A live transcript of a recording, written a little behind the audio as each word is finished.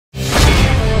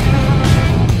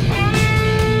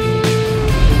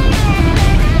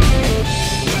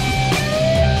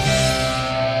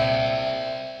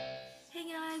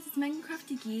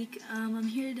I'm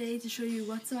here today to show you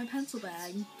what's in my pencil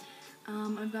bag.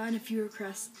 I've gotten a few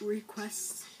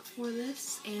requests for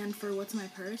this and for what's in my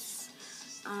purse.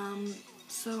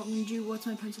 So I'm going to do what's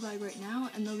in my pencil bag right now,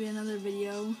 and there'll be another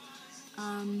video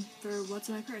for what's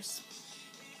in my purse.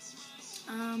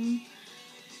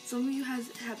 Some of you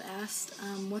have asked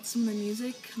what's some of the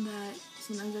music that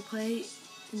sometimes I play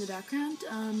in the background.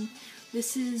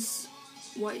 This is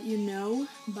What You Know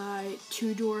by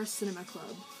Two Door Cinema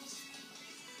Club.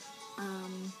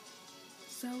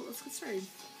 So let's get started.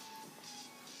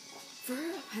 For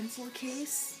a pencil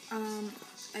case,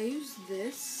 I use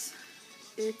this.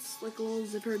 It's like a little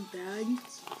zippered bag.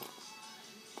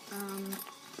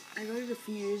 I got it a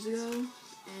few years ago,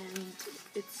 and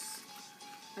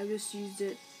I've just used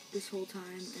it this whole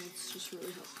time, and it's just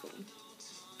really helpful.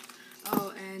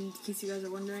 Oh, and in case you guys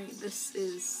are wondering, this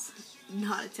is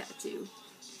not a tattoo,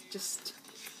 just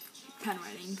pen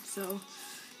writing, so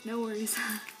no worries.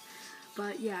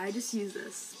 But yeah, I just use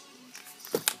this.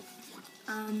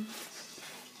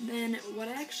 Then what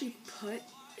I actually put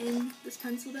in this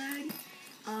pencil bag,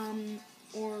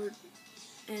 or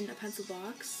in a pencil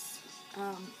box,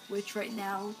 which right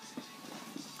now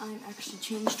I'm actually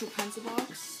changed to a pencil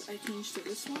box. I changed to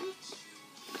this one.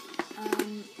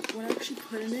 What I actually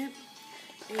put in it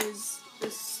is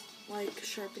this, like,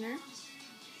 sharpener.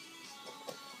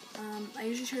 I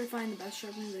usually try to find the best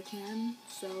sharpeners I can,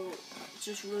 so it's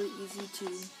just really easy to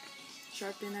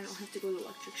sharpen. I don't have to go to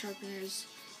electric sharpeners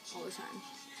all the time.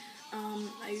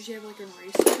 I usually have like an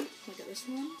eraser, like this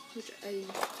one, which I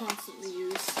constantly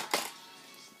use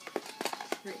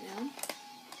right now.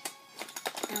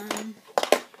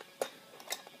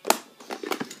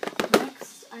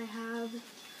 Next, I have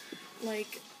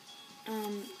like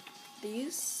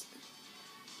these.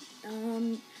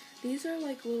 These are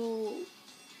like little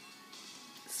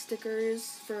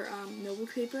stickers for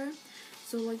notebook paper.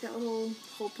 So like that little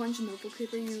hole punch in notebook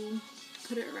paper, you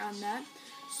put it around that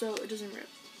so it doesn't rip.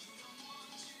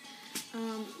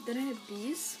 Then I have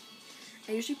these.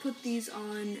 I usually put these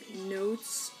on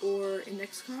notes or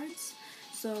index cards.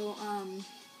 So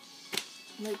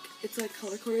like it's like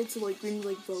color coded, so like green is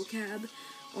like vocab,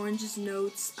 orange is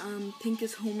notes, pink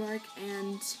is homework,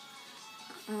 and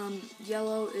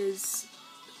yellow is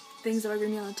things that are going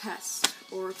to be on a test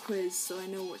or a quiz, so I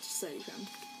know what to study from.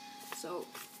 So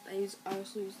I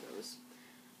also use those.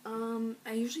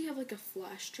 I usually have like a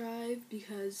flash drive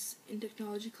because in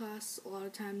technology class a lot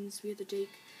of times we have to take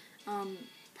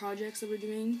projects that we're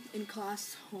doing in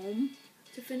class home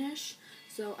to finish.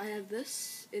 So I have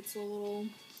this. It's a little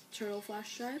turtle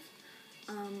flash drive.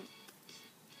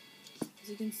 As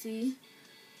you can see,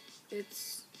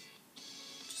 it's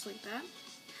just like that.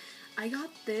 I got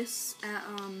this at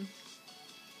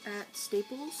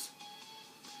Staples,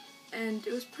 and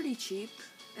it was pretty cheap,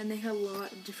 and they had a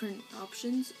lot of different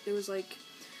options. It was like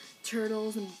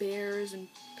turtles and bears and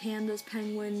pandas,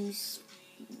 penguins,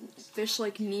 fish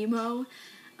like Nemo,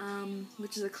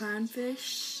 which is a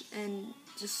clownfish, and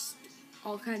just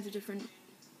all kinds of different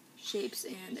shapes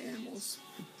and animals.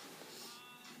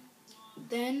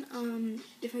 Then,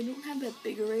 if I don't have that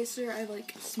big eraser, I have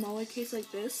like a smaller case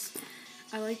like this.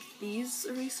 I like these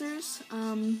erasers.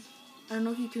 I don't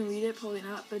know if you can read it, probably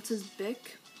not, but it says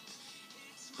Bic.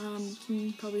 You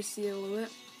can probably see it a little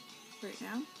bit right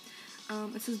now.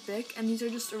 It says Bic, and these are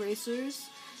just erasers,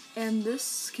 and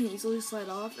this can easily slide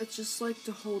off. It's just like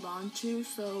to hold on to,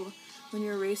 so when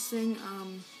you're erasing,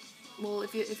 well,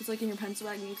 if it's like in your pencil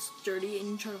bag and it's dirty and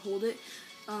you try to hold it,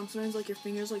 sometimes like your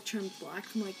fingers like turn black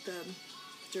from like the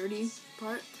dirty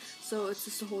part, so it's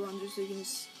just to hold on to so you can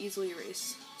just easily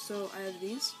erase. So I have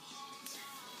these.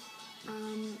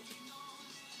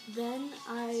 Then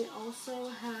I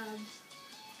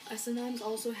sometimes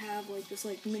also have like this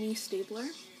like mini stapler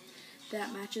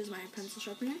that matches my pencil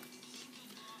sharpener.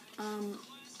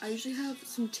 I usually have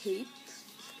some tape,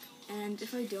 and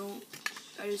if I don't,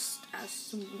 I just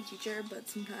ask some teacher, but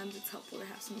sometimes it's helpful to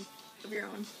have some of your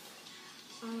own.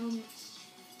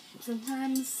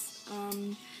 Sometimes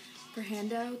for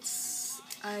handouts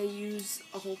I use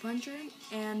a hole puncher,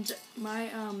 and my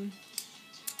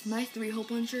 3-hole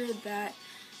puncher that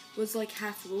was like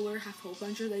half ruler, half hole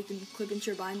puncher that you can clip into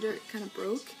your binder, it kind of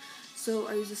broke. So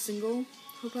I used a single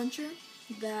hole puncher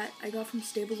that I got from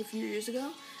Staples a few years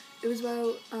ago. It was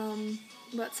about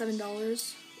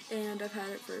 $7, and I've had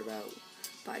it for about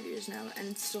 5 years now, and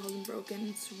it still hasn't broken.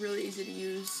 It's really easy to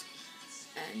use,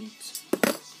 and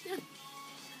yeah.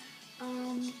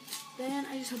 Then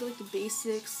I just have like the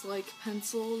basics, like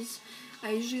pencils.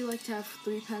 I usually like to have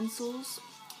 3 pencils,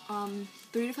 3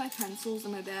 to 5 pencils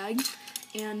in my bag,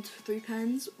 and 3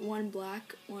 pens, 1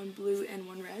 black, 1 blue, and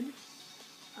 1 red.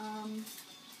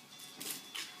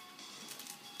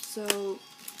 So,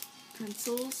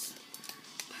 pencils,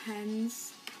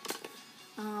 pens.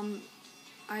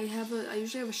 I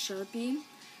usually have a Sharpie.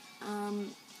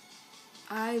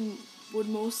 I would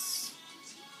most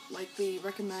likely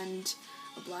recommend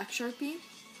a black Sharpie.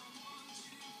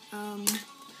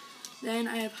 Then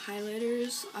I have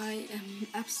highlighters. I am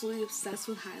absolutely obsessed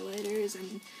with highlighters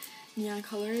and neon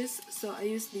colors, so I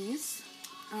use these.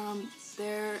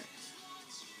 They're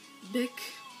Bic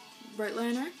Bright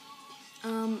Liner.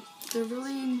 They're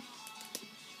really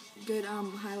good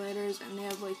highlighters, and they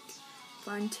have like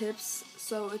fun tips,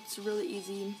 so it's really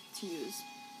easy to use.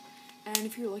 And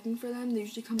if you're looking for them, they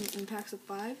usually come in packs of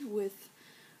 5 with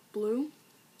blue,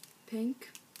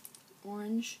 pink,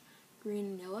 orange, green,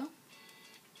 and yellow.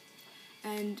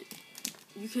 And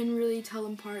you can really tell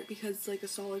them apart because it's like a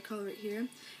solid color right here.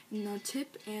 And the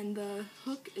tip and the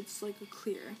hook, it's like a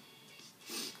clear,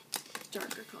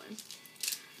 darker color.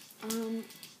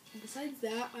 Besides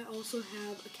that, I also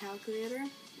have a calculator.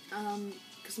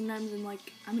 Because sometimes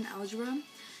I'm in algebra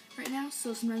right now,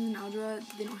 so sometimes in algebra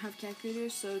they don't have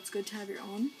calculators, so it's good to have your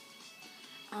own.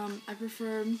 I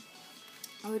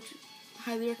would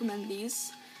highly recommend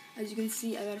these. As you can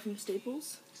see, I got it from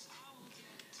Staples.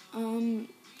 And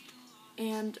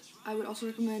I would also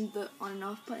recommend the on and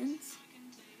off buttons.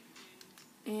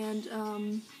 And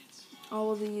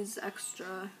all of these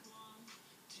extra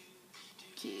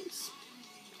keys.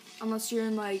 Unless you're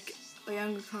in like a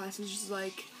younger class, it's just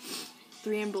like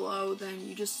 3 and below, then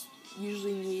you just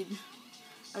usually need,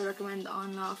 I recommend the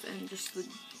on and off and just the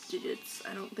digits.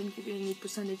 I don't think you're going to need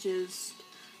percentages,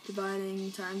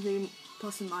 dividing, times, maybe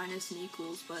plus and minus and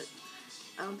equals, but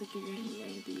I don't think you're going to need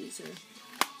any of these.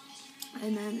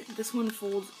 And then this one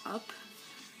folds up,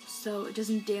 so it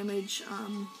doesn't damage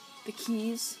the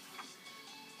keys,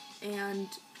 and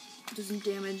it doesn't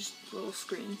damage the little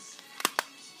screen.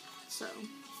 So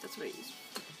that's what I use.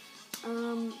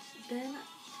 Then,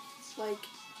 like,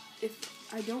 if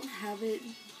I don't have it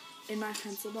in my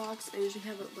pencil box, I usually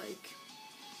have it like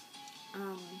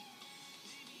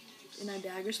in my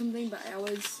bag or something, but I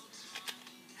always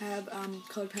have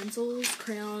colored pencils,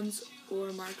 crayons,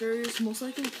 or markers. Most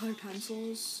likely colored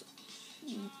pencils,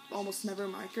 almost never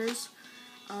markers,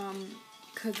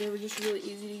 because they were just really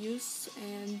easy to use,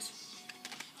 and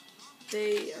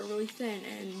they are really thin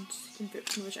and can fit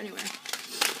pretty much anywhere.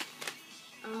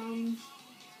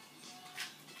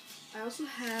 I also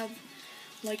have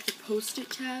like the Post-it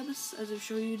tabs, as I've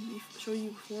showed you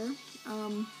before.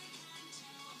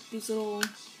 These little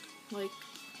like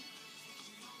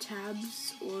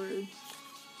tabs or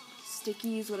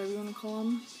stickies, whatever you want to call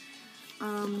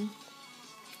them.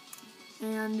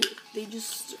 And they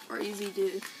just are easy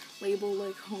to label,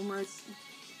 like homework,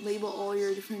 label all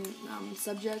your different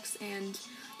subjects and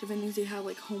different things they have,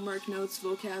 like homework, notes,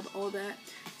 vocab, all that.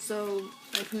 So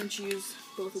I pretty much use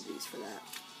both of these for that.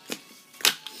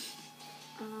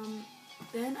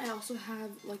 Then I also have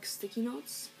like sticky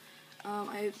notes.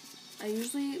 I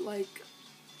usually like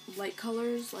light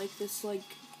colors, like this like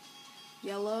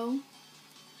yellow.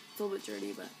 It's a little bit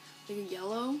dirty, but like a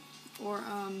yellow,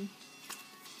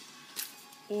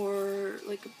 or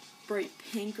like a bright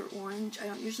pink or orange. I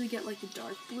don't usually get like the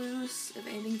dark blues. If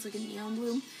anything, it's like a neon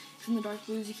blue. From the dark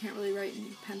blues, you can't really write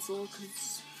in pencil because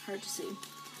it's hard to see.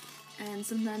 And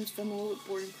sometimes if I'm a little bit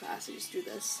bored in class, I just do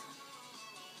this.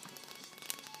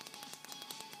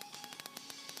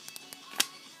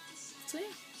 So yeah.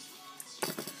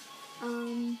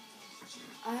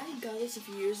 I got this a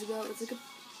few years ago. It's like a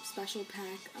special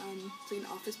pack. It's like an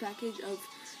office package of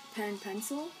pen and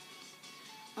pencil.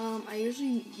 I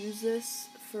usually use this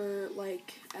for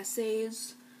like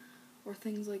essays or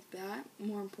things like that,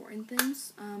 more important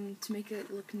things, to make it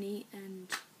look neat and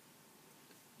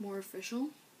more official.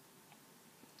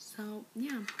 So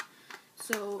yeah,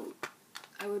 so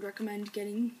I would recommend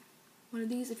getting one of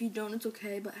these. If you don't, it's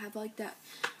okay, but have like that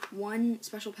one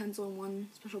special pencil and one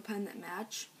special pen that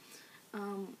match,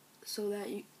 so that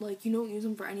you don't use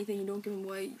them for anything, you don't give them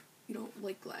away, you don't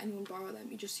like let anyone borrow them,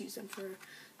 you just use them for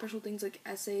special things like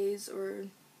essays or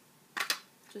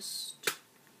just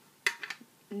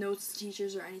notes to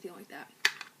teachers or anything like that.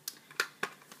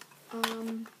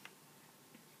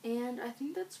 And I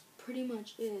think that's pretty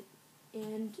much it.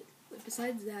 And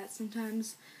besides that,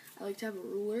 sometimes I like to have a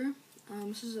ruler.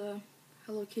 This is a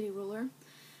Hello Kitty ruler,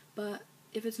 but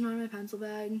if it's not in my pencil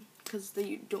bag, because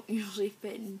they don't usually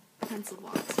fit in pencil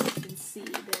boxes, you can see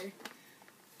they're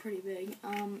pretty big.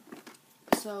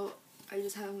 So I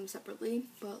just have them separately,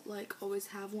 but like always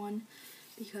have one,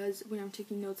 because when I'm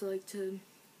taking notes, I like to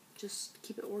just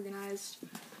keep it organized.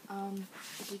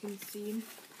 As you can see,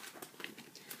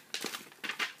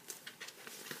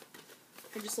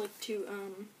 I just like to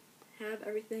have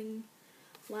everything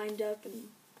lined up and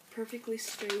perfectly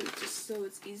straight, just so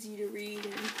it's easy to read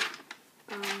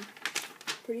and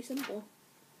pretty simple.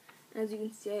 As you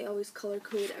can see, I always color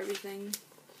code everything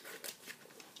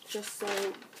just so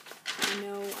I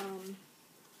know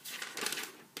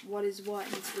what is what,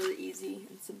 and it's really easy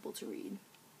and simple to read.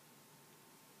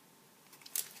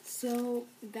 So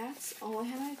that's all I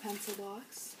have in my pencil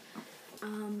box.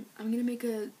 I'm going to make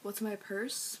a what's in my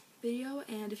purse video,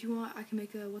 and if you want, I can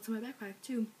make a what's in my backpack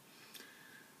too.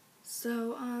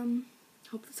 So,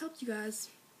 hope this helped you guys.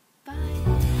 Bye!